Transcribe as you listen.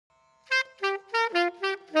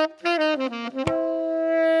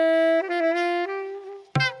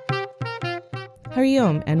Hari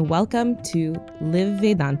Om, and welcome to Live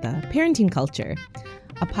Vedanta, Parenting Culture,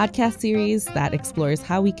 a podcast series that explores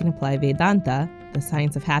how we can apply Vedanta, the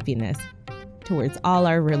science of happiness, towards all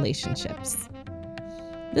our relationships.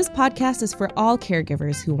 This podcast is for all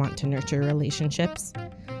caregivers who want to nurture relationships.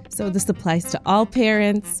 So this applies to all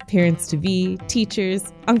parents, parents-to-be,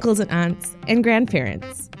 teachers, uncles and aunts, and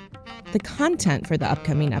grandparents. The content for the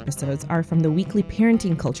upcoming episodes are from the weekly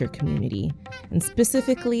Parenting Culture community, and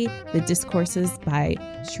specifically the discourses by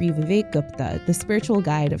Sri Vivek Gupta, the spiritual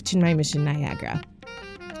guide of Chinmay Mission Niagara.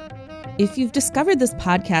 If you've discovered this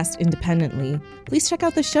podcast independently, please check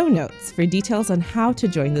out the show notes for details on how to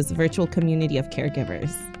join this virtual community of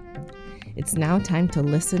caregivers. It's now time to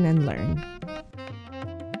listen and learn.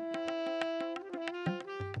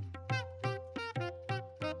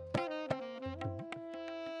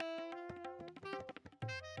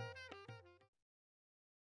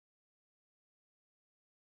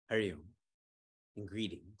 Hari Om, and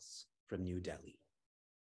greetings from New Delhi.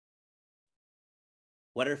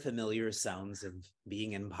 What are familiar sounds of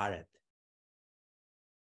being in Bharat?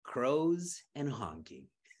 Crows and honking.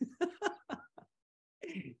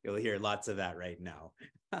 You'll hear lots of that right now.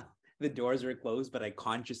 The doors were closed, but I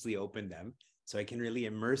consciously opened them so I can really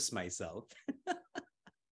immerse myself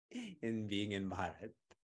in being in Bharat.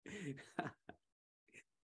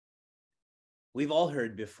 We've all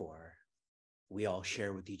heard before. We all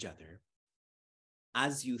share with each other.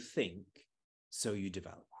 As you think, so you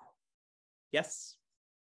develop. Yes?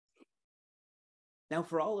 Now,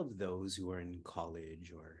 for all of those who are in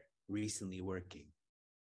college or recently working,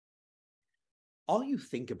 all you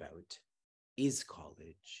think about is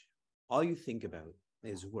college. All you think about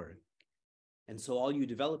is work. And so all you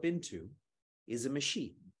develop into is a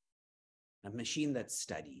machine that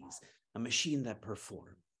studies, a machine that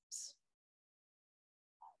performs.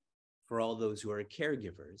 For all those who are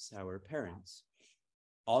caregivers, our parents,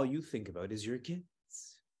 all you think about is your kids.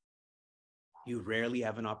 You rarely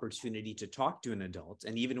have an opportunity to talk to an adult.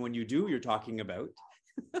 And even when you do, you're talking about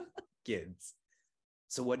kids.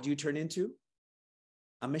 So what do you turn into?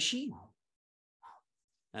 A machine.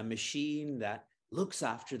 A machine that looks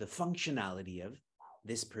after the functionality of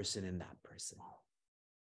this person and that person.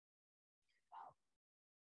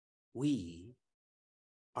 We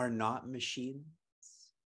are not machines.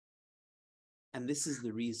 And this is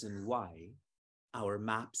the reason why our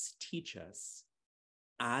maps teach us,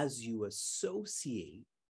 as you associate,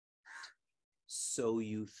 so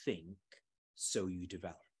you think, so you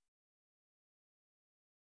develop.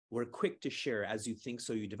 We're quick to share, as you think,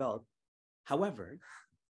 so you develop. However,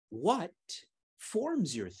 what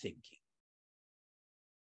forms your thinking?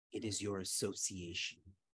 It is your association.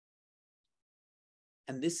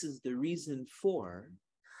 And this is the reason for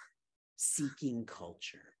seeking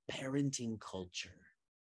culture, parenting culture,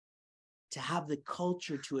 to have the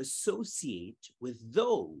culture to associate with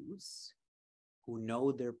those who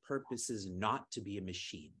know their purpose is not to be a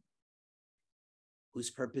machine,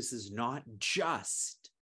 whose purpose is not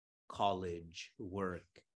just college,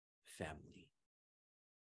 work, family.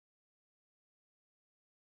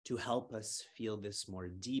 To help us feel this more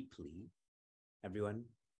deeply, everyone,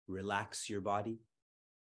 relax your body.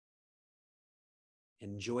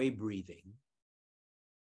 Enjoy breathing.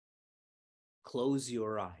 Close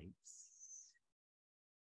your eyes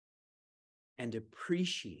and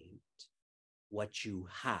appreciate what you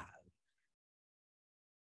have.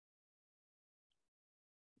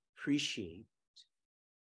 Appreciate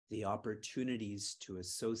the opportunities to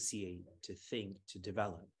associate, to think, to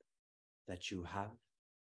develop that you have.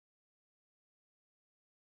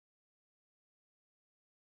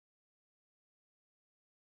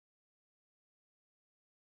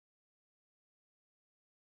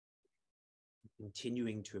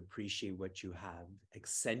 Continuing to appreciate what you have,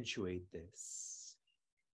 accentuate this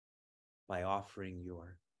by offering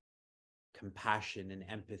your compassion and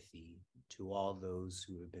empathy to all those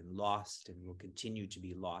who have been lost and will continue to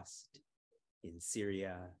be lost in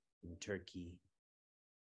Syria, in Turkey.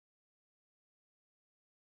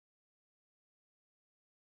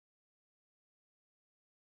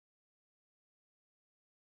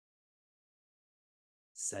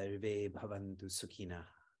 Sarve bhavantu sukhina.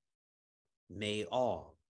 May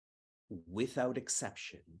all, without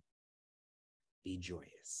exception, be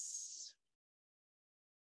joyous.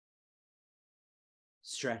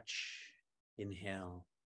 Stretch, inhale,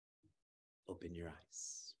 open your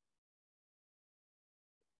eyes.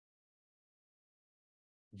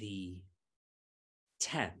 The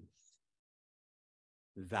 10th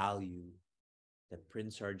value that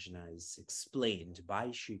Prince Arjuna is explained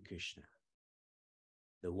by Sri Krishna,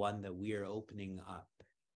 the one that we are opening up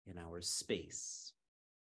in our space,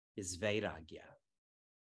 is Vairagya,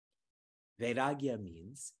 Vairagya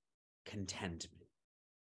means contentment.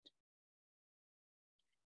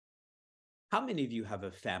 How many of you have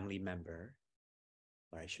a family member,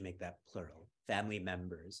 or I should make that plural, family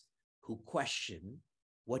members who question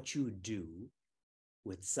what you do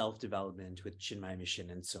with self-development, with Chinmaya mission,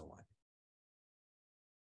 and so on?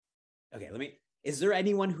 Okay, is there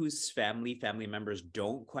anyone whose family members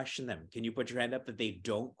don't question them? Can you put your hand up that they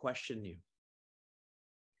don't question you?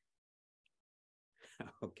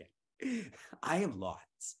 Okay. I have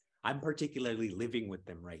lots. I'm particularly living with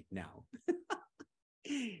them right now.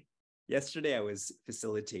 Yesterday, I was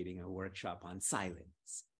facilitating a workshop on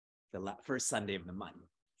silence, the first Sunday of the month.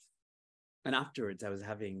 And afterwards, I was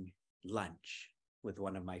having lunch with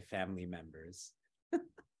one of my family members.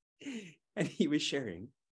 And he was sharing,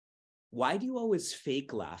 why do you always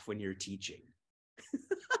fake laugh when you're teaching?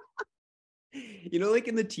 You know, like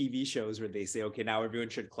in the TV shows where they say, okay, now everyone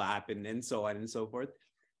should clap and so on and so forth.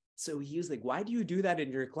 So he was like, why do you do that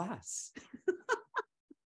in your class?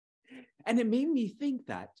 And it made me think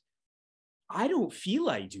that I don't feel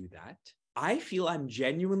I do that. I feel I'm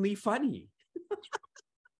genuinely funny.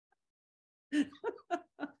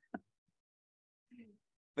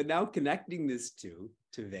 But now connecting this to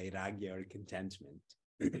vairagya or contentment,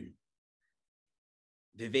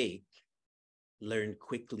 Vivek learned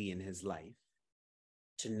quickly in his life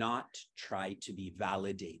to not try to be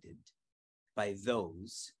validated by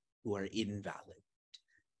those who are invalid.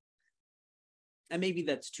 And maybe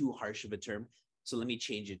that's too harsh of a term, so let me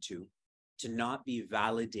change it to not be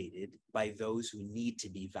validated by those who need to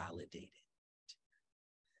be validated.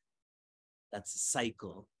 That's a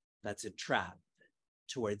cycle, that's a trap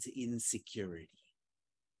towards insecurity.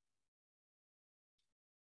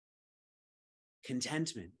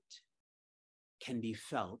 Contentment can be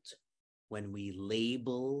felt when we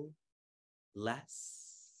label less.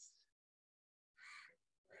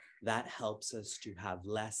 That helps us to have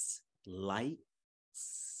less likes.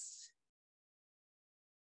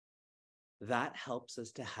 That helps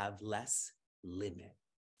us to have less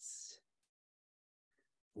limits.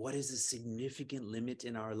 What is a significant limit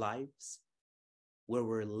in our lives? Where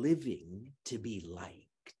we're living to be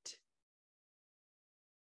liked.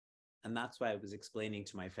 And that's why I was explaining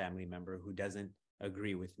to my family member who doesn't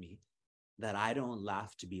agree with me that I don't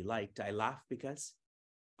laugh to be liked. I laugh because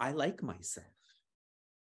I like myself.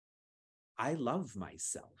 I love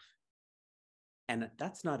myself. And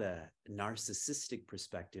that's not a narcissistic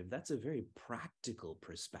perspective. That's a very practical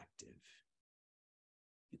perspective.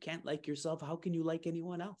 You can't like yourself. How can you like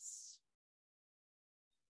anyone else?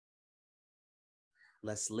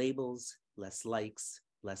 Less labels, less likes,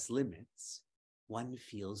 less limits. One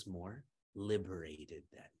feels more liberated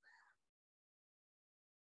then.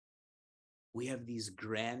 We have these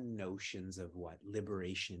grand notions of what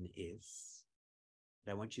liberation is.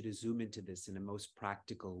 But I want you to zoom into this in a most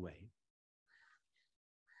practical way.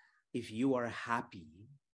 If you are happy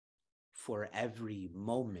for every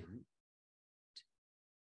moment,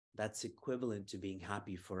 that's equivalent to being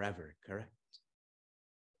happy forever, correct?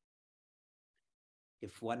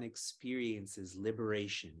 If one experiences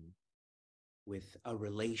liberation with a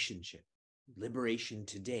relationship, liberation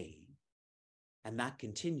today, and that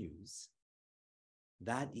continues,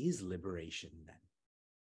 that is liberation then.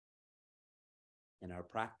 In our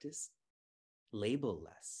practice, label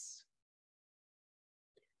less.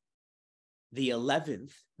 The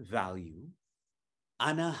 11th value,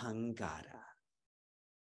 anahankara.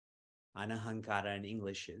 Anahankara in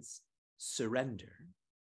English is surrender.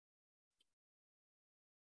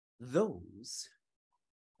 Those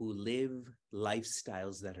who live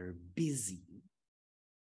lifestyles that are busy,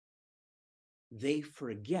 they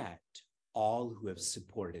forget all who have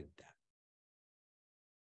supported them.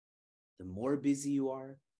 The more busy you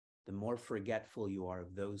are, the more forgetful you are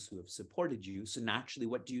of those who have supported you. So naturally,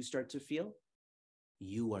 what do you start to feel?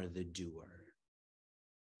 You are the doer.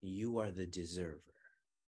 You are the deserver.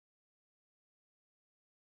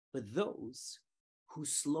 But those who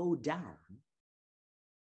slow down,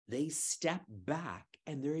 they step back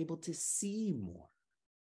and they're able to see more.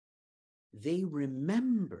 They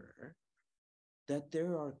remember that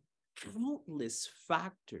there are countless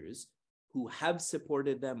factors who have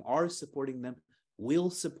supported them, are supporting them, will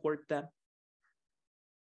support them.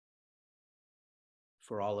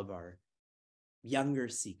 For all of our younger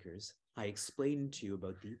seekers, I explained to you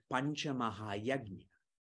about the Pancha Mahayagna,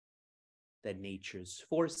 that nature's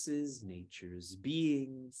forces, nature's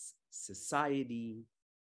beings, society,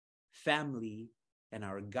 family, and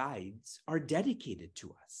our guides are dedicated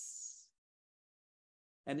to us.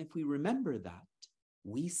 And if we remember that,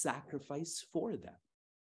 we sacrifice for them.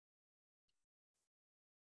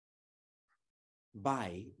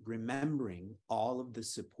 by remembering all of the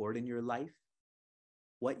support in your life,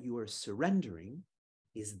 what you are surrendering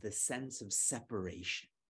is the sense of separation.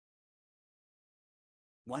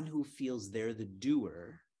 One who feels they're the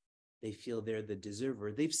doer, they feel they're the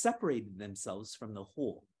deserver, they've separated themselves from the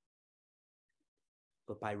whole.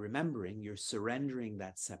 But by remembering, you're surrendering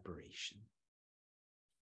that separation.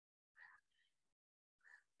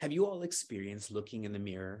 Have you all experienced looking in the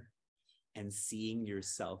mirror and seeing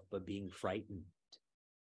yourself but being frightened?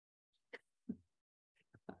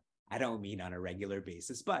 I don't mean on a regular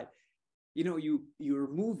basis, but you're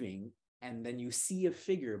moving and then you see a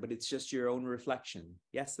figure, but it's just your own reflection.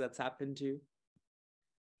 Yes, that's happened too.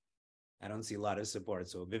 I don't see a lot of support,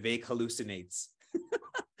 so Vivek hallucinates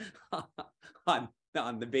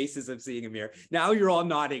on the basis of seeing a mirror. Now you're all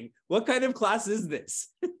nodding. What kind of class is this?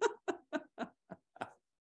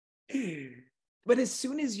 But as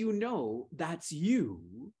soon as you know that's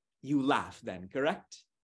you laugh then, correct?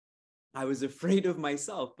 I was afraid of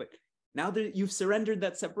myself, but now that you've surrendered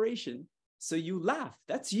that separation, so you laugh.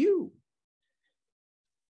 That's you.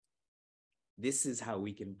 This is how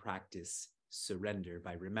we can practice surrender,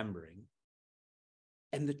 by remembering.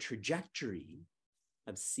 And the trajectory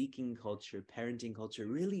of seeking culture, parenting culture,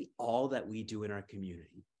 really all that we do in our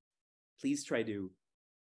community. Please try to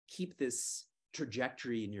keep this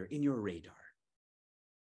trajectory in your radar.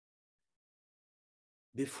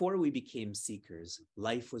 Before we became seekers,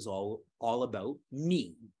 life was all about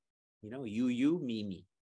me. You, me.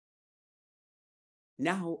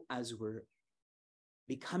 Now, as we're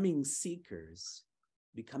becoming seekers,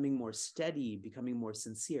 becoming more steady, becoming more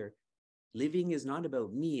sincere, living is not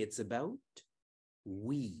about me, it's about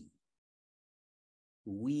we.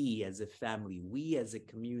 We as a family, we as a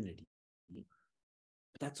community.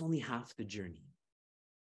 But that's only half the journey.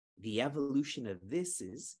 The evolution of this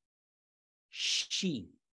is she.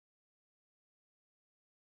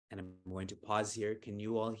 And I'm going to pause here. Can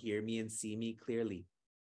you all hear me and see me clearly?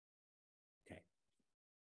 Okay.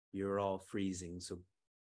 You're all freezing. So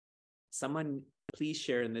someone please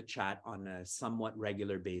share in the chat on a somewhat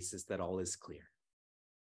regular basis that all is clear.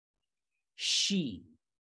 She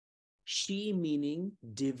meaning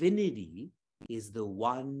divinity, is the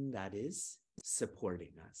one that is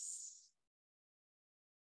supporting us.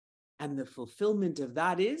 And the fulfillment of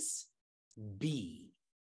that is be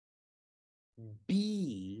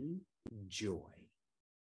joy.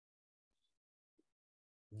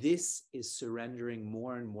 This is surrendering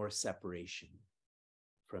more and more separation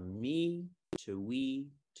from me to we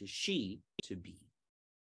to she to be.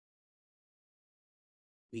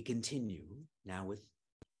 We continue now with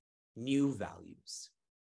new values.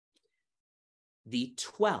 The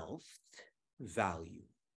 12th value.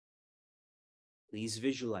 Please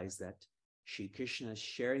visualize that Shri Krishna is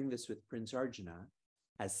sharing this with Prince Arjuna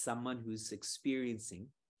as someone who's experiencing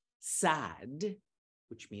sad,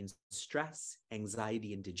 which means stress,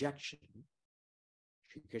 anxiety, and dejection.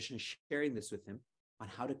 Shri Krishna is sharing this with him on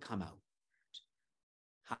how to come out,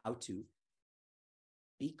 how to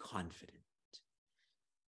be confident.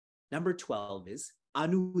 Number 12 is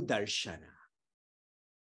Anudarshana.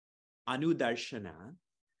 Anudarshana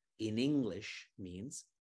in English means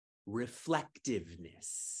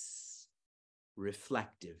reflectiveness.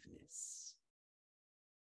 Reflectiveness.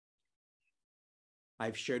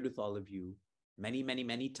 I've shared with all of you many, many,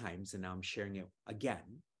 many times, and now I'm sharing it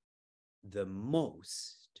again. The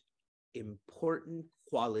most important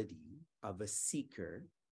quality of a seeker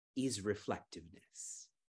is reflectiveness.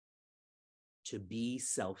 To be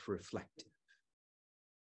self-reflective.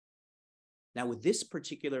 Now, with this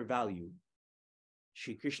particular value,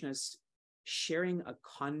 Shri Krishna's sharing a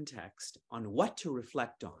context on what to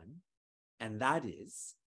reflect on, and that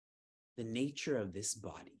is the nature of this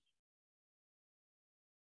body.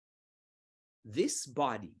 This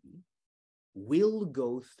body will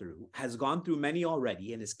go through, has gone through many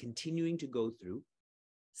already, and is continuing to go through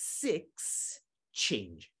 6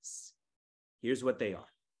 changes. Here's what they are.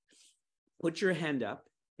 Put your hand up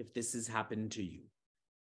if this has happened to you.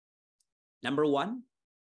 Number 1,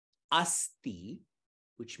 Asti,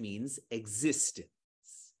 which means existence.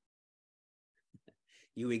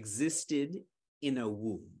 You existed in a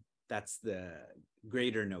womb. That's the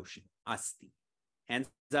greater notion, Asti. Hands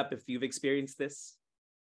up if you've experienced this.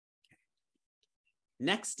 Okay.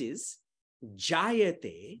 Next is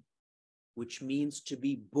Jayate, which means to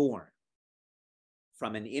be born.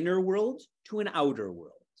 From an inner world to an outer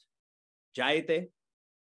world. Jayate?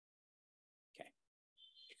 Okay.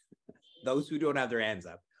 Those who don't have their hands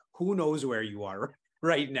up, who knows where you are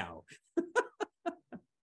right now?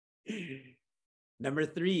 Number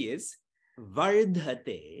 3 is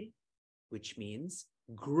Vardhate, which means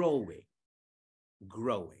growing.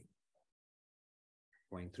 growing,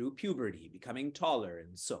 going through puberty, becoming taller,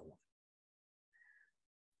 and so on.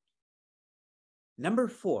 Number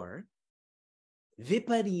 4,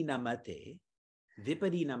 Vipareenamate.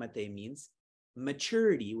 Vipareenamate means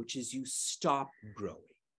maturity, which is you stop growing.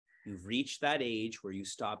 You've reached that age where you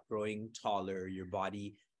stop growing taller. Your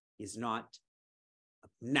body is not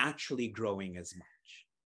naturally growing as much.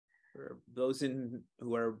 For those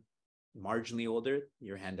who are marginally older,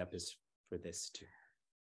 your hand up is for this too.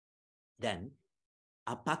 Then,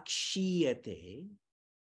 Apaksheeyate.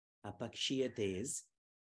 Apaksheeyate is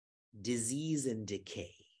disease and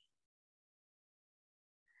decay.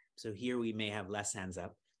 So here we may have less hands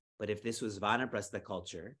up, but if this was Vanaprastha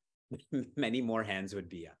culture, many more hands would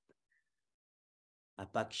be up.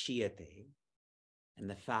 Apaksheeyate. And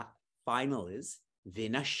the final is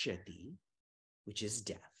Vinashyati, which is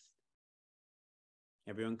death.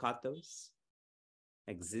 Everyone caught those?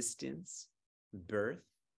 Existence, birth,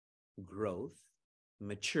 growth,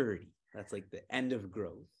 maturity. That's like the end of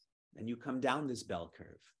growth. And you come down this bell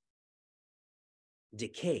curve.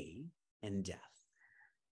 Decay and death.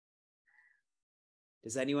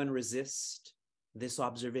 Does anyone resist this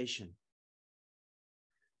observation?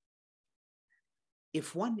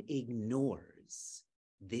 If one ignores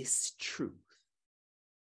this truth,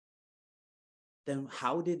 then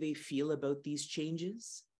how do they feel about these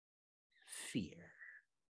changes? Fear.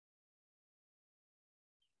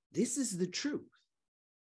 This is the truth.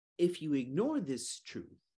 If you ignore this truth,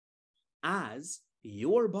 as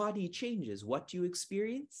your body changes, what do you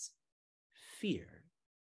experience? Fear.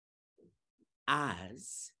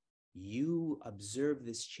 As you observe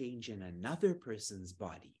this change in another person's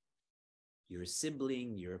body, your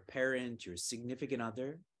sibling, your parent, your significant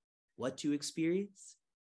other, what do you experience?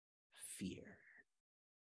 Fear.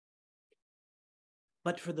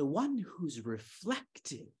 But for the one who's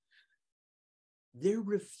reflective, they're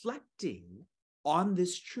reflecting on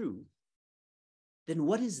this truth, then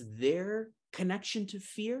what is their connection to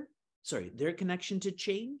fear? Their connection to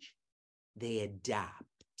change? They adapt.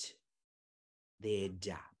 They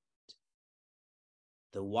adapt.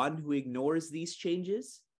 The one who ignores these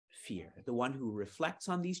changes, fear. The one who reflects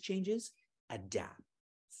on these changes,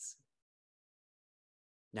 adapts.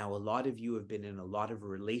 Now, a lot of you have been in a lot of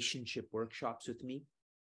relationship workshops with me.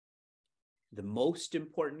 The most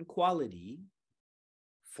important quality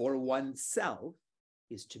for oneself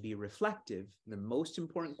is to be reflective. The most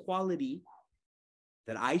important quality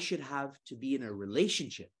that I should have to be in a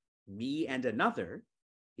relationship, me and another,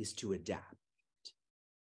 is to adapt.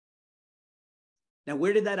 Now,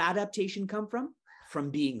 where did that adaptation come from?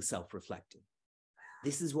 From being self-reflective.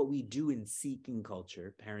 This is what we do in seeking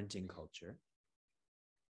culture, parenting culture.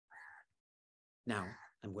 Now,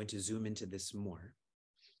 I'm going to zoom into this more.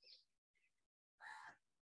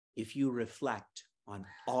 If you reflect on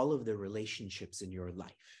all of the relationships in your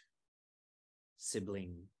life,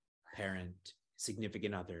 sibling, parent,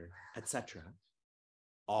 significant other, etc.,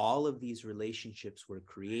 all of these relationships were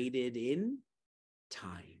created in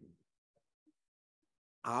time.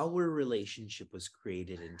 Our relationship was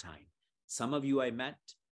created in time. Some of you I met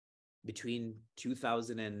between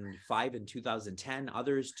 2005 and 2010,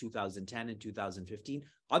 others 2010 and 2015,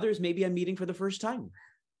 others maybe I'm meeting for the first time.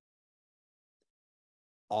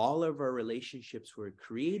 All of our relationships were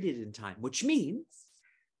created in time, which means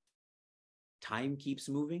time keeps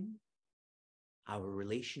moving, our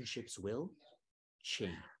relationships will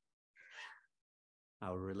change.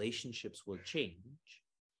 Our relationships will change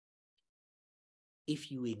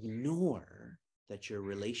if you ignore that your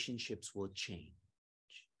relationships will change.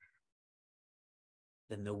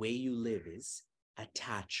 Then the way you live is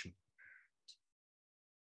attachment.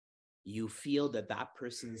 You feel that that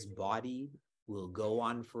person's body will go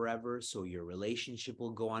on forever, so your relationship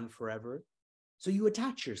will go on forever. So you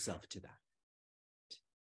attach yourself to that.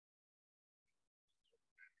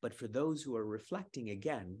 But for those who are reflecting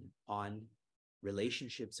again on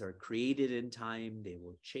relationships are created in time, they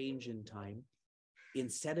will change in time,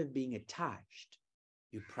 instead of being attached,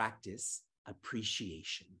 you practice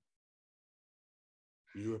appreciation.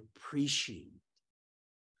 You appreciate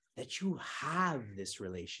that you have this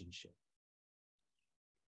relationship.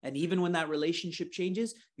 And even when that relationship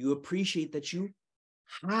changes, you appreciate that you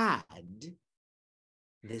had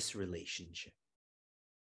this relationship.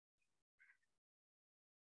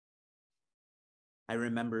 I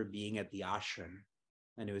remember being at the ashram,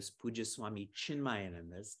 and it was Puja Swami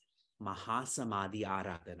Chinmayananda's Mahasamadhi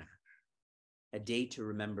Aradhana, a day to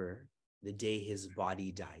remember the day his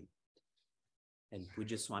body died. And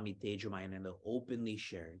Puja Swami Tejomayananda openly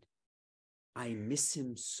shared, I miss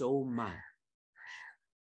him so much,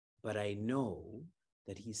 but I know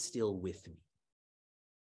that he's still with me.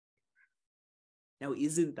 Now,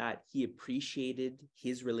 isn't that he appreciated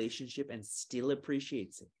his relationship and still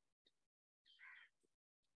appreciates it?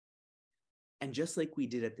 And just like we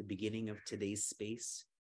did at the beginning of today's space,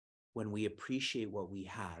 when we appreciate what we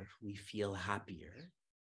have, we feel happier.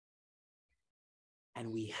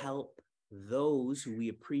 And we help those who we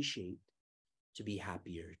appreciate to be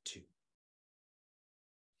happier too.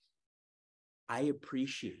 I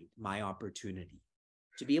appreciate my opportunity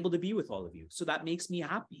to be able to be with all of you. So that makes me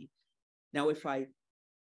happy. Now, if I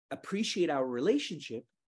appreciate our relationship,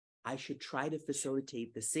 I should try to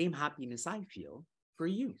facilitate the same happiness I feel for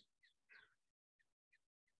you.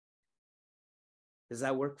 Does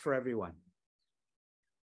that work for everyone?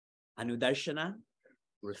 Anudarshana,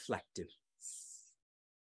 reflectiveness.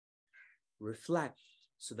 Reflect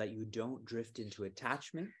so that you don't drift into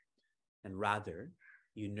attachment and rather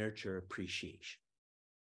you nurture appreciation.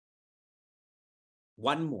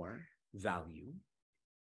 One more value.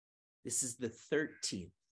 This is the 13th.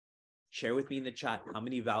 Share with me in the chat, how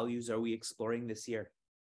many values are we exploring this year?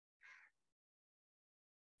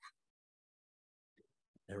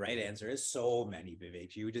 The right answer is so many,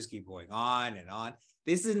 Vivekji. You just keep going on and on.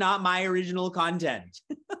 This is not my original content.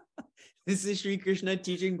 This is Sri Krishna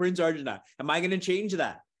teaching Prince Arjuna. Am I going to change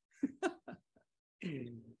that?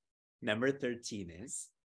 Number 13 is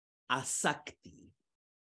Asakti.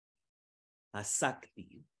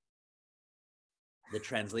 Asakti. The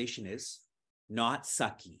translation is not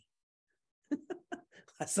sucky.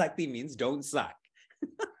 Asakti means don't suck.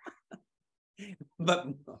 But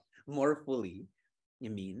more fully,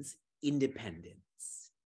 it means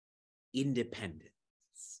independence. Independence.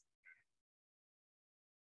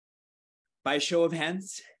 By show of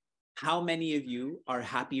hands, how many of you are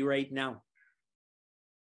happy right now?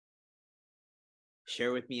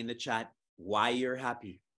 Share with me in the chat why you're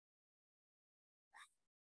happy.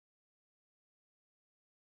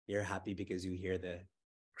 You're happy because you hear the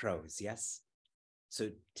crows, yes? So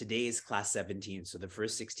today is class 17. So the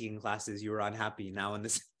first 16 classes you were unhappy. Now in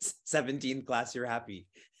the 17th class, you're happy.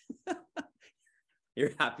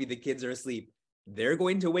 You're happy the kids are asleep. They're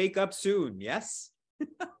going to wake up soon, yes?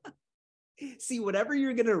 See, whatever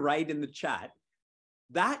you're going to write in the chat,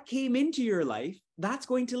 that came into your life, that's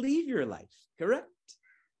going to leave your life, correct?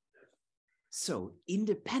 So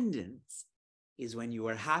independence is when you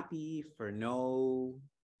are happy for no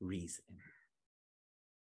reason.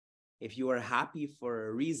 If you are happy for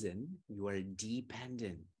a reason, you are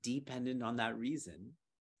dependent on that reason.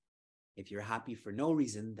 If you're happy for no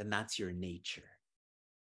reason, then that's your nature.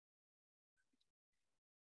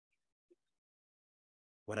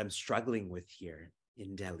 What I'm struggling with here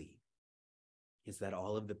in Delhi is that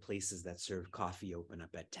all of the places that serve coffee open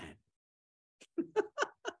up at 10.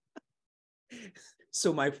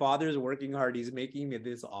 So my father's working hard. He's making me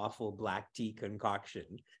this awful black tea concoction.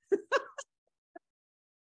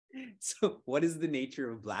 So what is the nature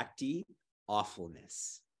of black tea?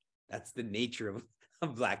 Awfulness. That's the nature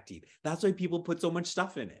of black tea. That's why people put so much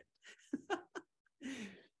stuff in it.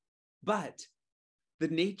 But the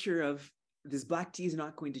nature of this black tea is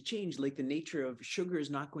not going to change, like the nature of sugar is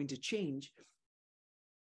not going to change.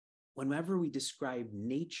 Whenever we describe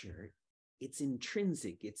nature, it's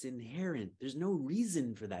intrinsic, it's inherent. There's no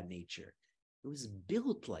reason for that nature. It was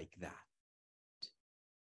built like that.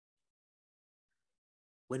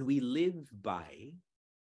 When we live by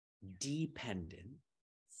dependence,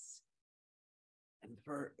 and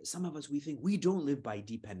for some of us, we think we don't live by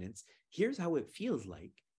dependence. Here's how it feels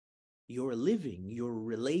like. You're living, you're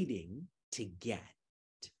relating to get.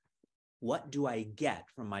 What do I get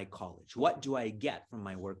from my college? What do I get from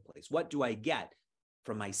my workplace? What do I get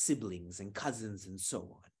from my siblings and cousins and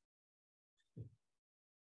so on?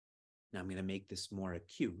 Now I'm going to make this more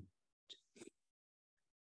acute.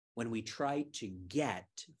 When we try to get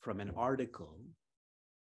from an article,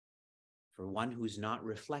 for one who's not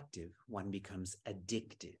reflective, one becomes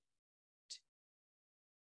addicted.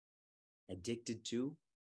 Addicted to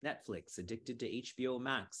Netflix, addicted to HBO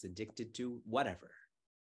Max, addicted to whatever.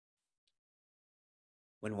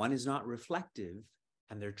 When one is not reflective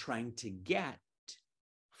and they're trying to get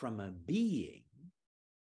from a being,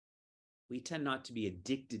 we tend not to be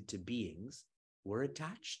addicted to beings, we're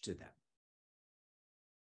attached to them.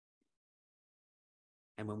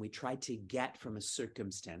 And when we try to get from a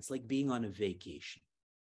circumstance, like being on a vacation,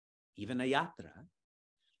 even a yatra,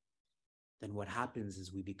 then what happens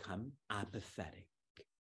is we become apathetic.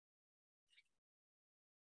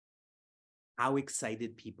 How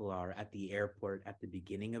excited people are at the airport at the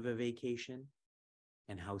beginning of a vacation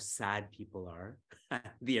and how sad people are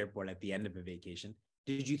at the airport at the end of a vacation.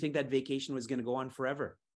 Did you think that vacation was going to go on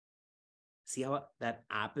forever? See how that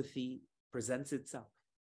apathy presents itself?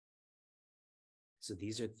 So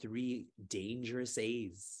these are three dangerous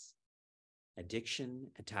A's: addiction,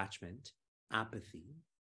 attachment, apathy.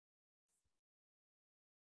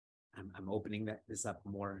 I'm opening this up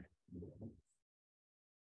more.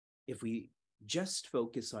 If we just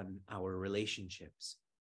focus on our relationships,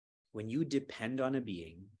 when you depend on a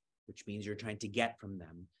being, which means you're trying to get from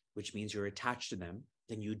them, which means you're attached to them,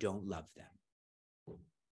 then you don't love them.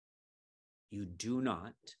 You do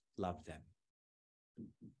not love them.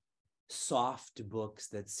 Soft books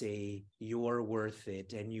that say you're worth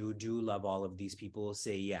it and you do love all of these people will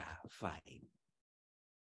say, yeah, fine.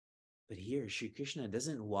 But here, Sri Krishna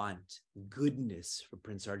doesn't want goodness for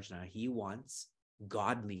Prince Arjuna. He wants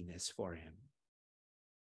godliness for him.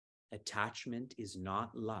 Attachment is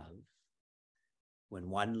not love. When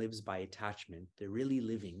one lives by attachment, they're really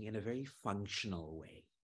living in a very functional way.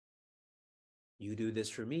 You do this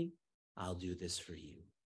for me, I'll do this for you.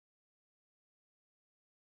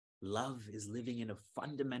 Love is living in a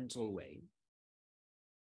fundamental way.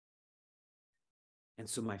 And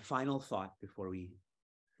so my final thought before we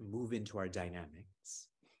move into our dynamics: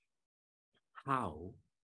 how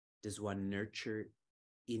does one nurture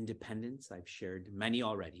independence? I've shared many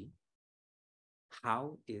already.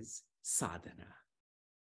 How is sadhana?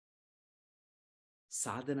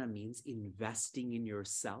 Sadhana means investing in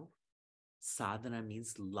yourself. Sadhana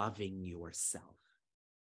means loving yourself.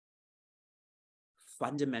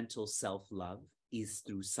 Fundamental self-love is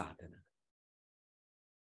through sadhana.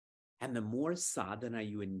 And the more sadhana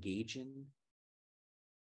you engage in,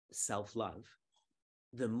 self-love,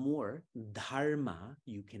 the more dharma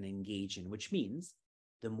you can engage in, which means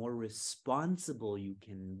the more responsible you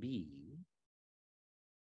can be.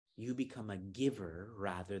 You become a giver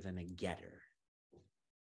rather than a getter.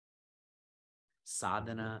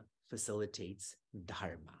 Sadhana facilitates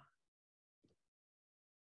dharma.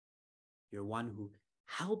 You're one who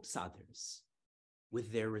helps others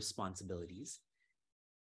with their responsibilities.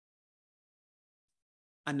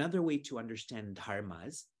 Another way to understand dharma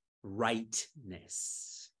is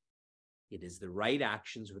rightness. It is the right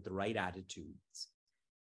actions with the right attitudes.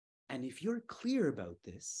 And if you're clear about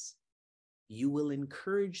this, you will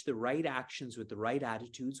encourage the right actions with the right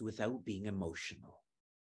attitudes without being emotional.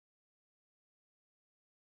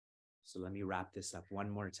 So let me wrap this up one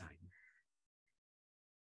more time.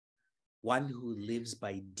 One who lives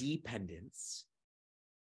by dependence,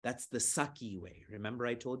 that's the sucky way. Remember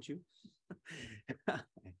I told you?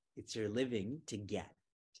 It's your living to get.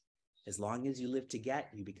 As long as you live to get,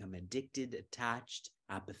 you become addicted, attached,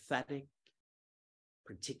 apathetic,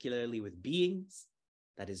 particularly with beings.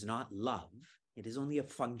 That is not love. It is only a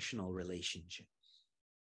functional relationship.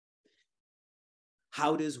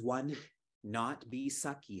 How does one not be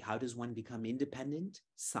sucky? How does one become independent?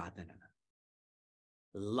 Sadhana.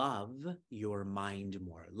 Love your mind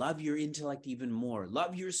more. Love your intellect even more.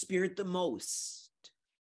 Love your spirit the most.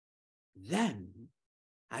 Then,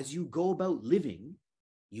 as you go about living,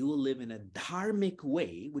 you will live in a dharmic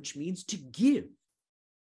way, which means to give,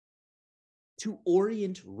 to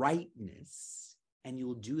orient rightness, and you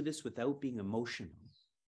will do this without being emotional.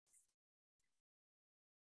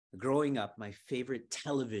 Growing up, my favorite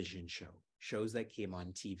television shows that came on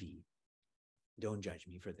TV, don't judge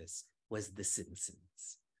me for this, was The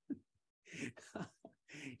Simpsons.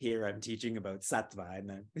 Here I'm teaching about sattva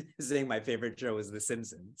and I'm saying my favorite show is The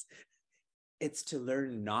Simpsons. It's to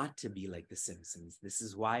learn not to be like The Simpsons. This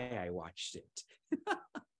is why I watched it.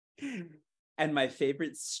 And my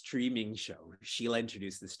favorite streaming show, Sheila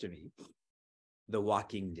introduced this to me, The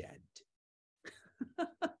Walking Dead.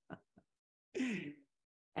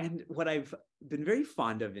 And what I've been very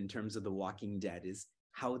fond of in terms of The Walking Dead is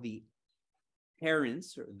how the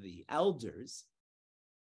parents or the elders,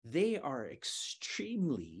 they are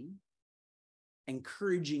extremely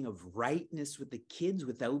encouraging of rightness with the kids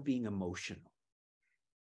without being emotional.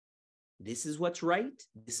 This is what's right.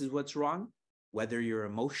 This is what's wrong, whether you're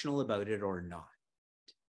emotional about it or not.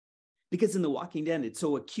 Because in The Walking Dead, it's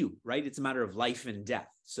so acute, right? It's a matter of life and death.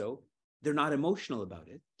 So they're not emotional about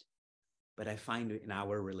it. But I find in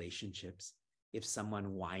our relationships, if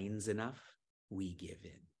someone whines enough, we give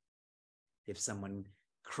in. If someone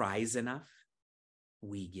cries enough,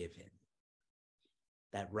 we give in.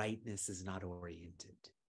 That rightness is not oriented.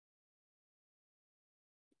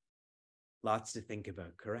 Lots to think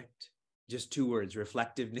about, correct? Just two words,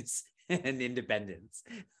 reflectiveness and independence.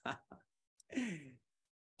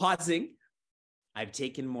 Pausing. I've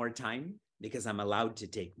taken more time because I'm allowed to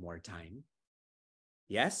take more time.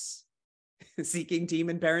 Yes, seeking team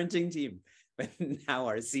and parenting team. But now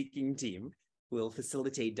our seeking team will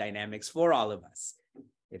facilitate dynamics for all of us.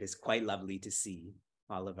 It is quite lovely to see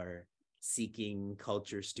all of our seeking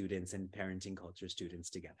culture students and parenting culture students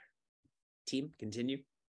together. Team, continue.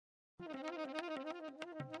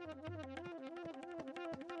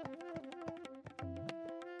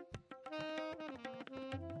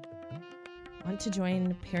 Want to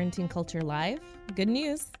join Parenting Culture Live? Good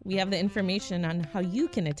news! We have the information on how you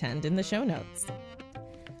can attend in the show notes.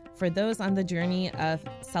 For those on the journey of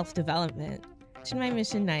self-development, Chinmay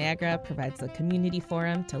Mission Niagara provides a community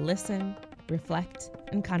forum to listen, reflect,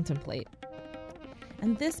 and contemplate.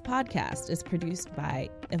 And this podcast is produced by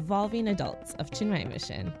Evolving Adults of Chinmay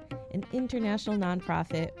Mission, an international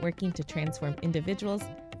nonprofit working to transform individuals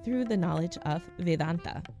through the knowledge of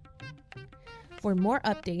Vedanta. For more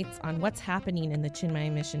updates on what's happening in the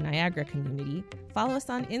Chinmay Mission Niagara community, follow us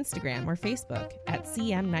on Instagram or Facebook at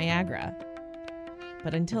CM Niagara.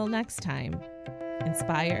 But until next time,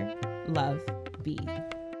 inspire, love, be.